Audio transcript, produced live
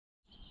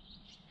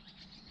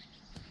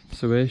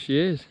So here she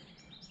is.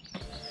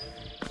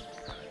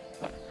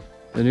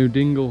 The new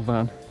Dingle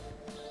van.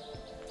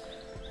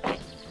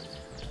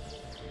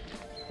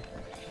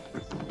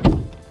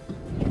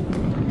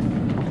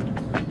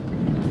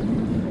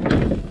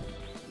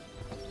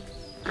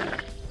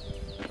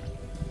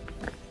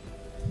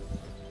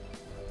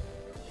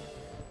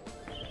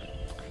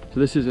 So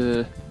this is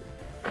a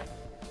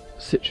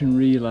Citroen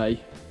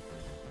Relay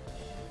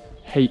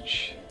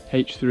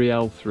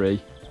H3L3.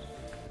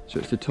 So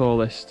it's the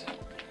tallest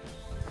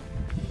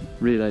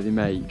relay they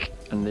make,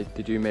 and they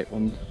do make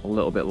one a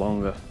little bit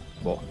longer,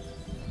 but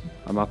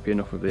I'm happy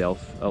enough with the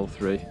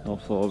L3. I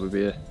thought it would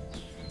be a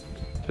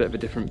bit of a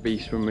different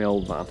beast from my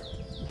old van.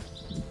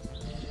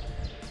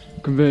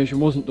 Conversion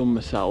wasn't done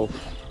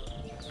myself,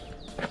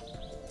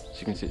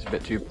 as you can see it's a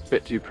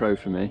bit too pro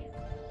for me,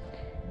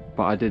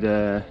 but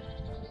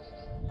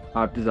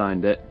I've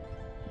designed it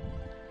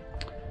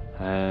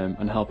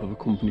and help of a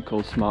company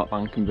called Smart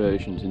Van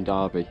Conversions in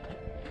Derby.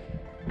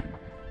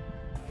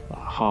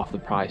 Half the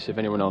price if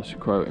anyone else is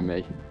quoting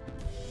me.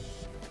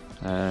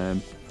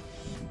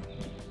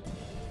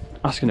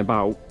 Asking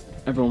about,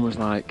 everyone was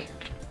like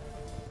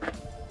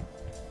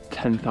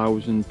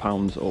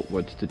 £10,000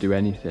 upwards to do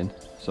anything,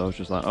 so I was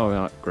just like, oh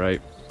yeah,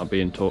 great, I'll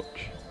be in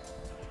touch.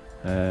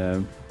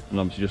 And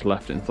obviously just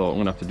left it and thought I'm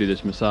gonna have to do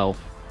this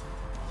myself,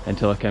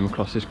 until I came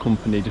across this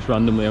company just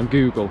randomly on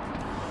Google.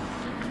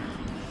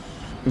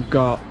 We've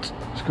got,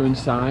 let's go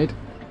inside,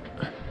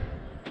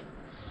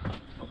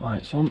 put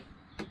lights on,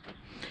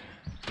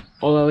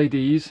 all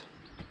LEDs,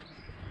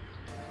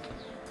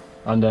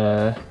 and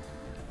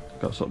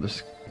got sort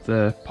of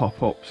the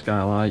pop-up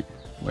skylight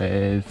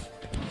with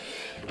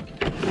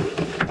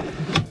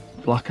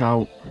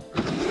blackout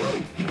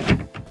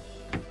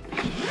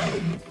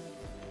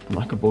and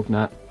like a bug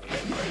net.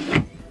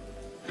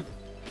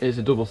 It's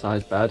a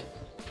double-sized bed.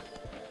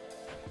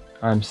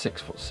 I'm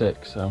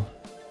 6'6", so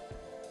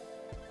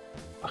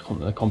I can't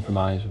really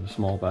compromise with a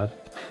small bed.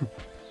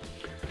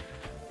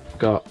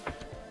 Got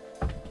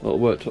a little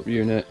worktop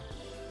unit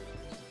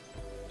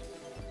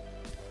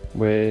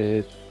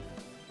with,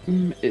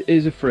 it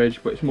is a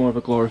fridge, but it's more of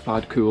a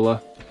glorified cooler.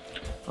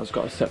 I've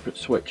got a separate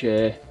switch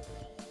here.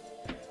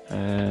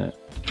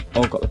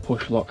 I've got the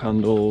push lock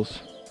handles,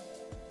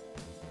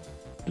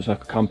 just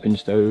like a camping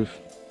stove.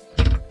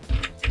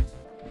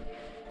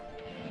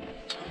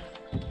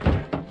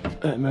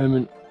 At the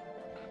moment,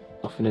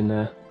 nothing in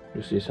there,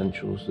 just the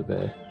essentials, the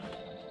beer.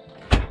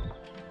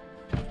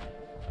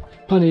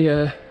 Plenty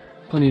of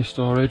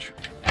storage.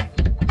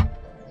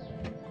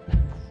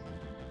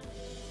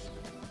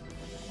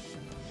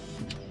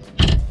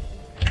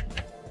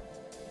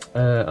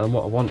 And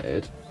what I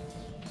wanted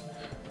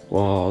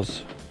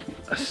was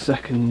a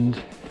second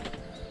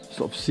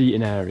sort of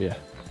seating area.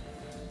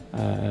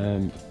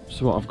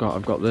 So what I've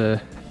got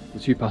the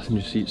 2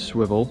 passenger seats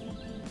swivel.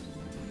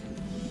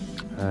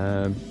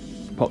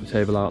 Pop the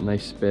table out and they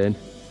spin,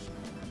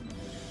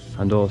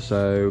 and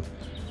also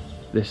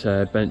this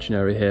benching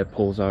area here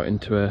pulls out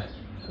into a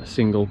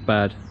single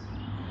bed.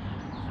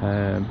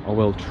 I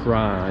will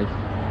try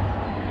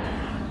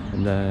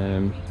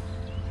and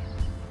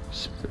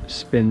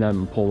spin them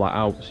and pull that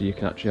out so you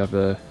can actually have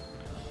a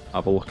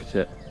look at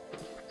it.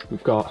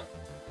 We've got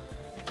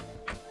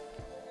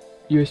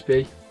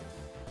USB,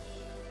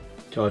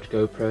 charge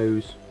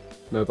GoPros,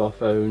 mobile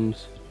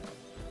phones,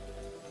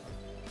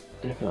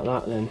 anything like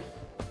that, and then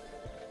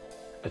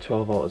a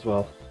 12 volt as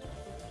well.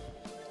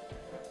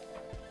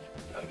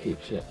 That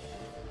keeps it.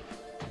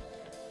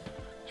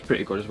 It's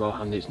pretty good as well,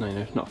 handy. It's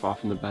it's not far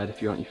from the bed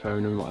if you want your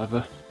phone and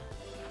whatever.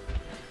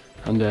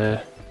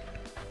 And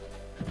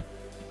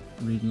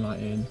reading light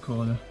here in the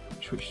corner,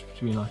 switch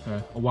between like a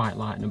white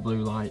light and a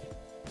blue light,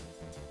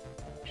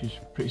 which is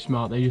pretty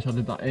smart. They just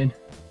added that in.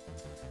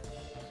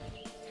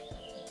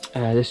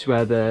 This is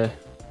where the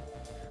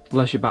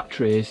leisure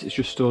battery is. It's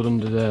just stored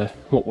under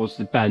what was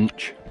the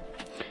bench.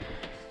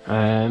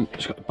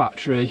 It's got the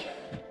battery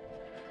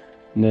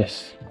and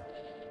this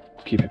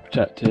to keep it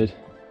protected,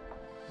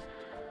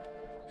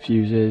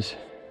 fuses,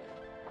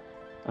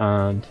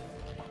 and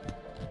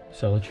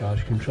solar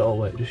charge control,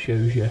 where it just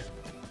shows you,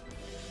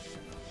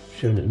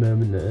 showing at the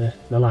moment that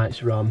the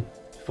lights are on,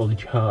 fully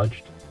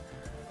charged,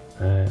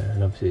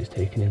 and obviously it's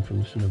taken in from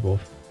the sun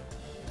above.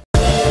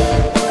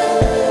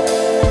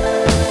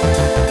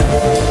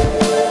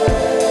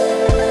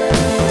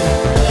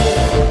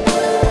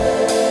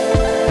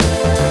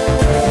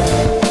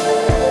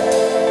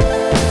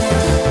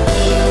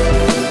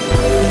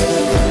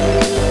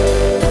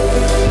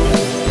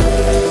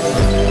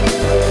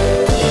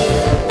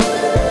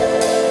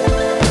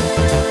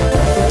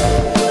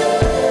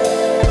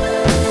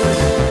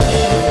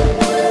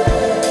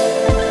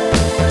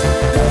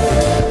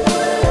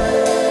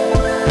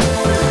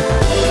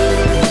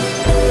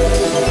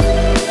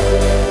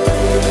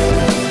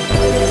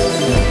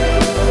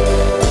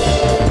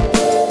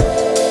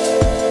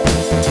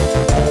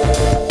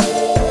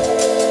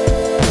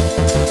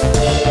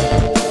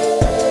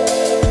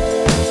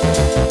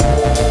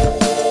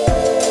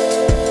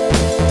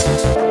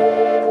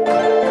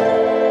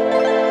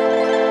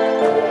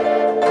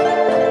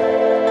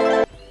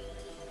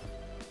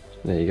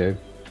 There you go.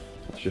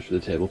 That's just where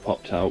the table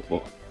popped out,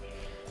 but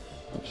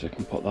obviously I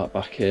can put that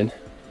back in.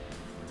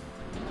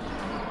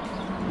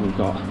 We've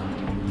got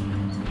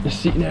the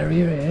seating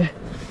area here.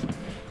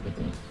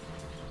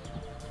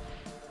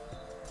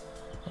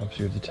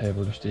 Obviously with the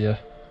table just here.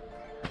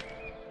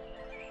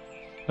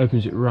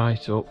 Opens it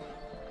right up.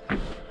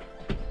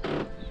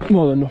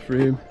 More than enough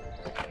room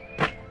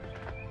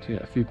to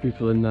get a few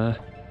people in there.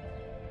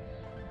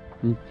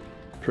 I'm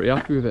pretty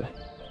happy with it.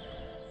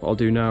 What I'll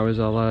do now is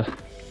I'll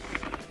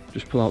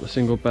just pull out the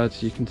single bed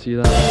so you can see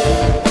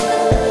that.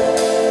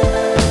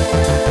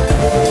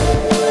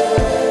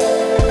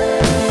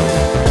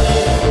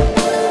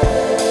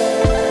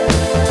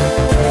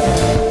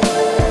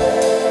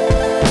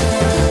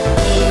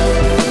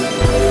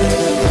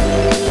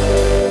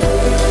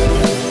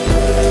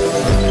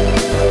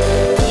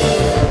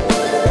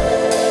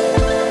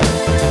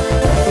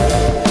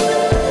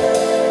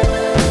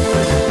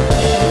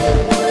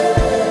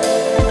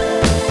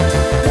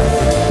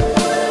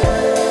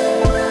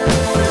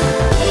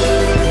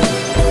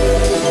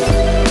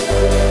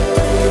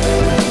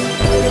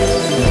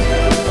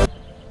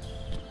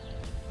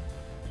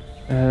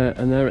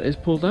 And there it is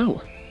pulled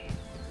out.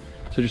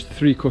 So just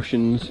 3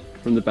 cushions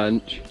from the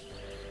bench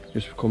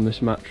just become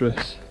this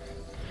mattress.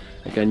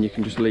 Again, you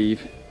can just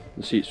leave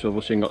the seat swivel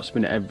so you ain't got to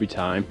spin it every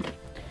time.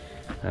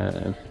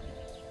 You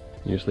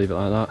just leave it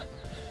like that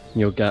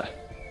and you'll get,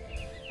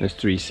 there's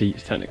 3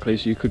 seats technically,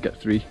 so you could get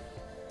three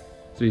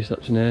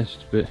steps in here,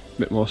 just a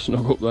bit more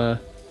snug up there.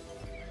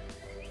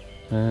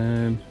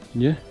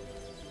 Yeah,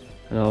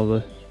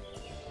 and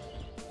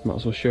might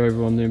as well show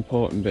everyone the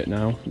important bit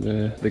now,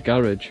 the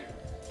garage.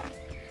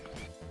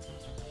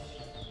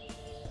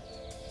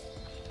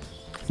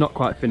 Not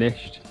quite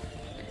finished,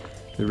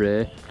 the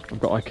rear.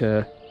 I've got like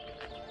a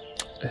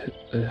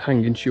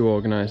hanging shoe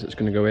organiser that's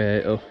going to go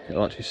here.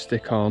 It'll actually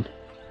stick on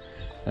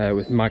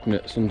with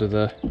magnets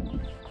under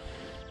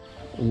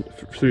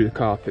through the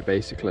carpet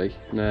basically.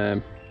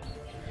 And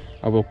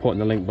I will put in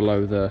the link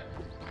below the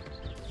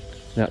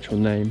actual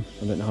name.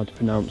 I don't know how to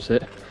pronounce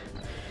it.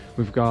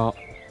 We've got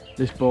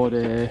this board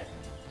here.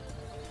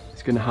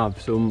 It's going to have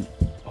some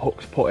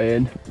hooks put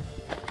in,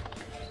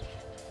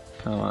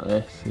 kind of like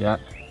this, yeah.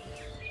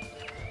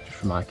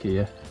 From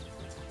IKEA,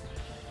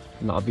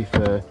 and that'll be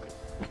for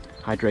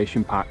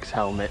hydration packs,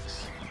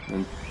 helmets,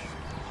 and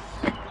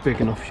big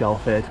enough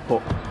shelf here to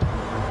put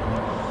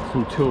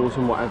some tools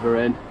and whatever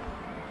in.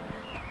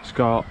 It's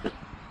got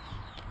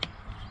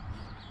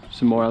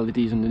some more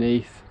LEDs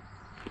underneath,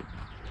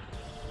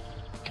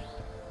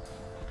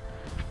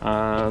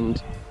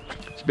 and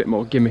it's a bit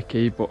more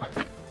gimmicky, but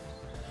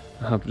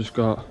I have just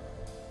got,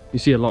 you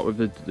see a lot with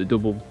the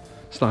double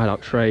slide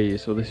out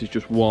trays, so this is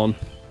just one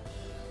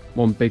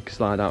big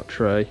slide out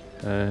tray,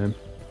 and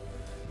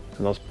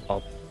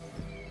I'll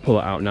pull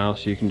it out now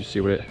so you can just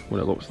see what it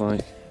looks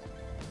like.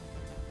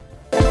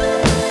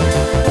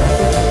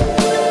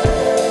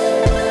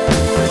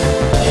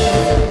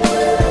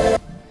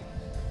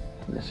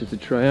 This is the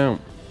tray out,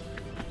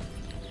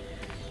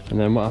 and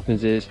then what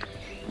happens is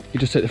you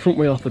just take the front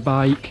wheel off the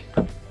bike,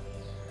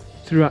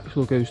 through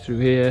axle goes through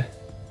here,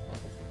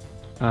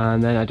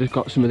 and then I just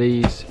got some of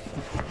these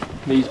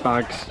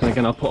bags, and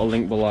again I'll put a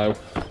link below.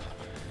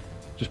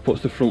 Just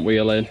puts the front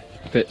wheel in,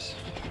 fits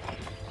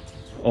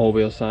all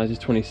wheel sizes,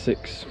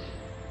 26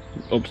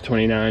 up to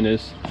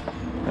 29ers.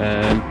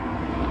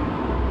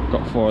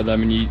 Got 4 of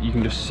them, and you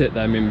can just sit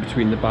them in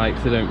between the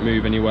bikes, they don't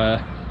move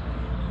anywhere.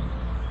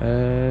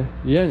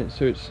 Yeah,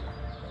 so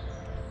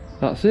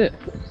that's it.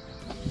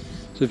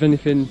 So if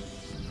anything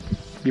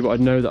you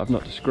want to know that I've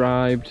not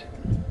described,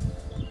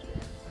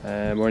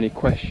 or any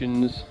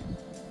questions,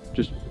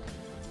 just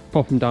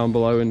pop them down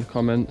below in the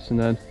comments, and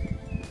then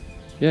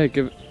yeah,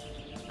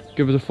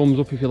 give us a thumbs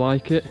up if you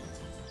like it.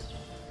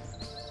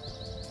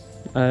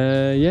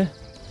 Yeah,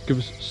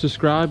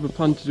 subscribe. We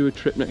plan to do a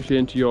trip next year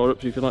into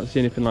Europe, so if you'd like to see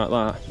anything like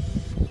that,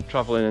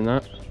 travelling and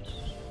that,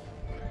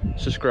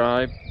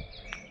 subscribe.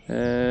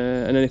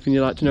 And anything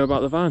you'd like to know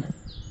about the van.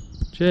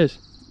 Cheers.